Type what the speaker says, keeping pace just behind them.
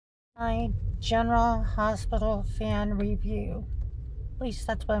My General Hospital fan review. At least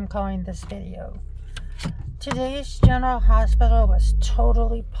that's what I'm calling this video. Today's General Hospital was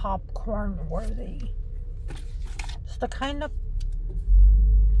totally popcorn worthy. It's the kind of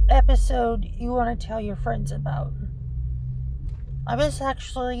episode you want to tell your friends about. I was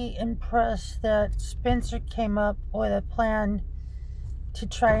actually impressed that Spencer came up with a plan to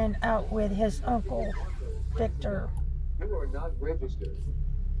try and outwit his uncle, Victor. You are not registered.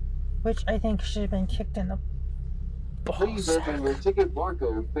 Which I think should have been kicked in the balls. Please open your ticket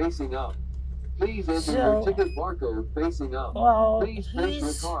barcode facing up. Please open your ticket barcode facing up. Well, Please place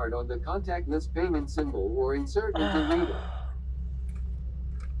your card on the contactless payment symbol or insert into reader.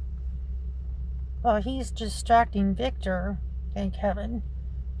 Well, he's distracting Victor and Kevin.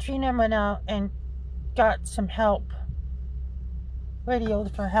 Trina went out and got some help.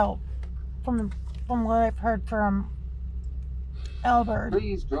 Radioed for help. From what I've heard from Albert.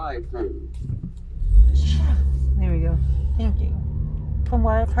 Please drive through. There we go. Thank you. From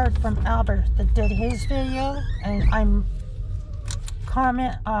what I've heard from Albert that did his video, and I'm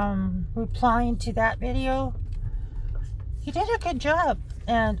replying to that video, he did a good job,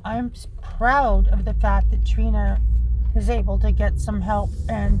 and I'm proud of the fact that Trina was able to get some help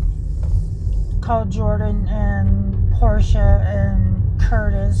and call Jordan and Portia and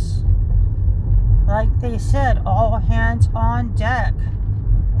Curtis. Like they said, all hands on deck.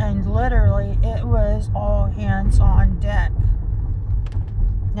 And literally, it was all hands on deck.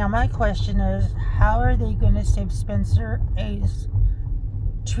 Now, my question is, how are they going to save Spencer, Ace,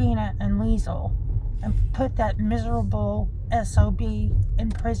 Trina, and Liesl and put that miserable SOB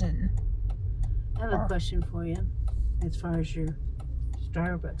in prison? I have a question for you as far as your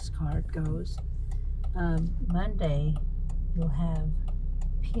Starbucks card goes. Monday, you'll have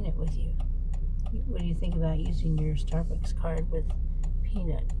Peanut with you. What do you think about using your Starbucks card with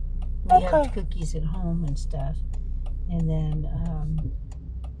Peanut? We have cookies at home and stuff, and then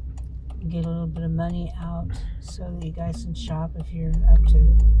get a little bit of money out so that you guys can shop if you're up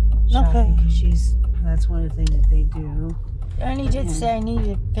to shopping. Because that's one of the things that they do. And he did say I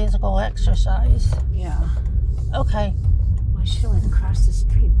needed physical exercise. Yeah. Okay. Well, she went across the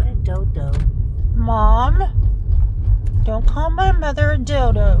street. What a dodo. Mom, don't call my mother a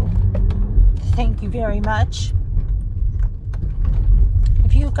dodo. Thank you very much.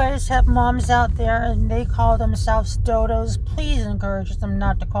 If you guys have moms out there and they call themselves dodos, please encourage them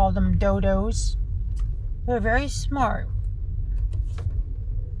not to call them dodos. They're very smart.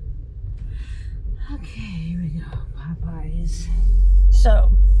 Okay, here we go. Popeyes.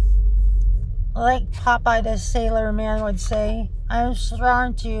 So, like Popeye the Sailor Man would say, I'm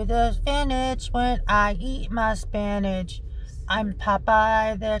sworn to the finish when I eat my spinach. I'm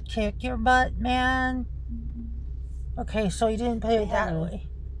Popeye the kick your butt man. Okay, so you didn't put it that way.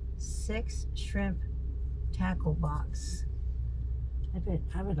 6 shrimp tackle box. I bet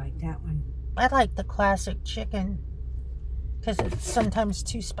I would like that one. I like the classic chicken because it's sometimes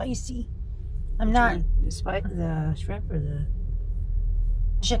too spicy. I'm not. The shrimp or the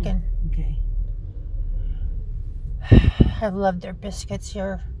chicken. Okay. I love their biscuits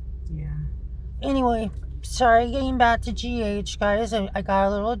here. Yeah. Anyway, sorry, getting back to GH, guys. I got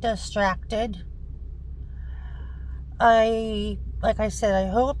a little distracted. Like I said, I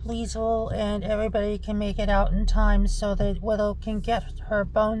hope Liesl and everybody can make it out in time so that Widow can get her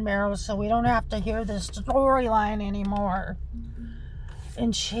bone marrow so we don't have to hear this storyline anymore.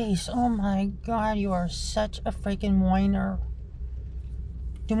 And Chase, oh my God, you are such a freaking whiner.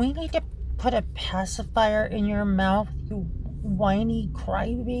 Do we need to put a pacifier in your mouth, you whiny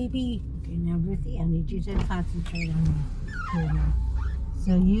crybaby? Okay, now Ruthie, I need you to concentrate on me here now.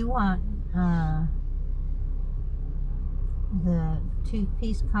 So you want the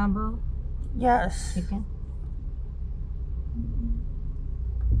 2-piece combo? Yes. Chicken?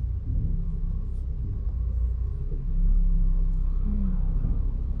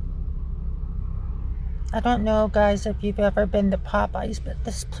 I don't know, guys, if you've ever been to Popeyes, but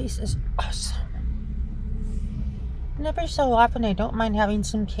this place is awesome. And every so often, I don't mind having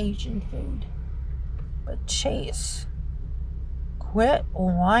some Cajun food. But Chase, quit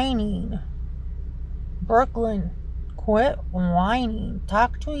whining. Brooklyn, quit whining.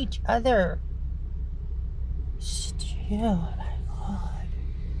 Talk to each other. Oh my God.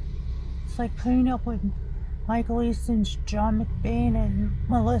 It's like putting up with Michael Easton's John McBain and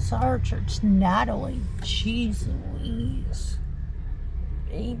Melissa Archer's Natalie. Jeez Louise.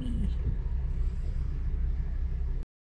 Baby.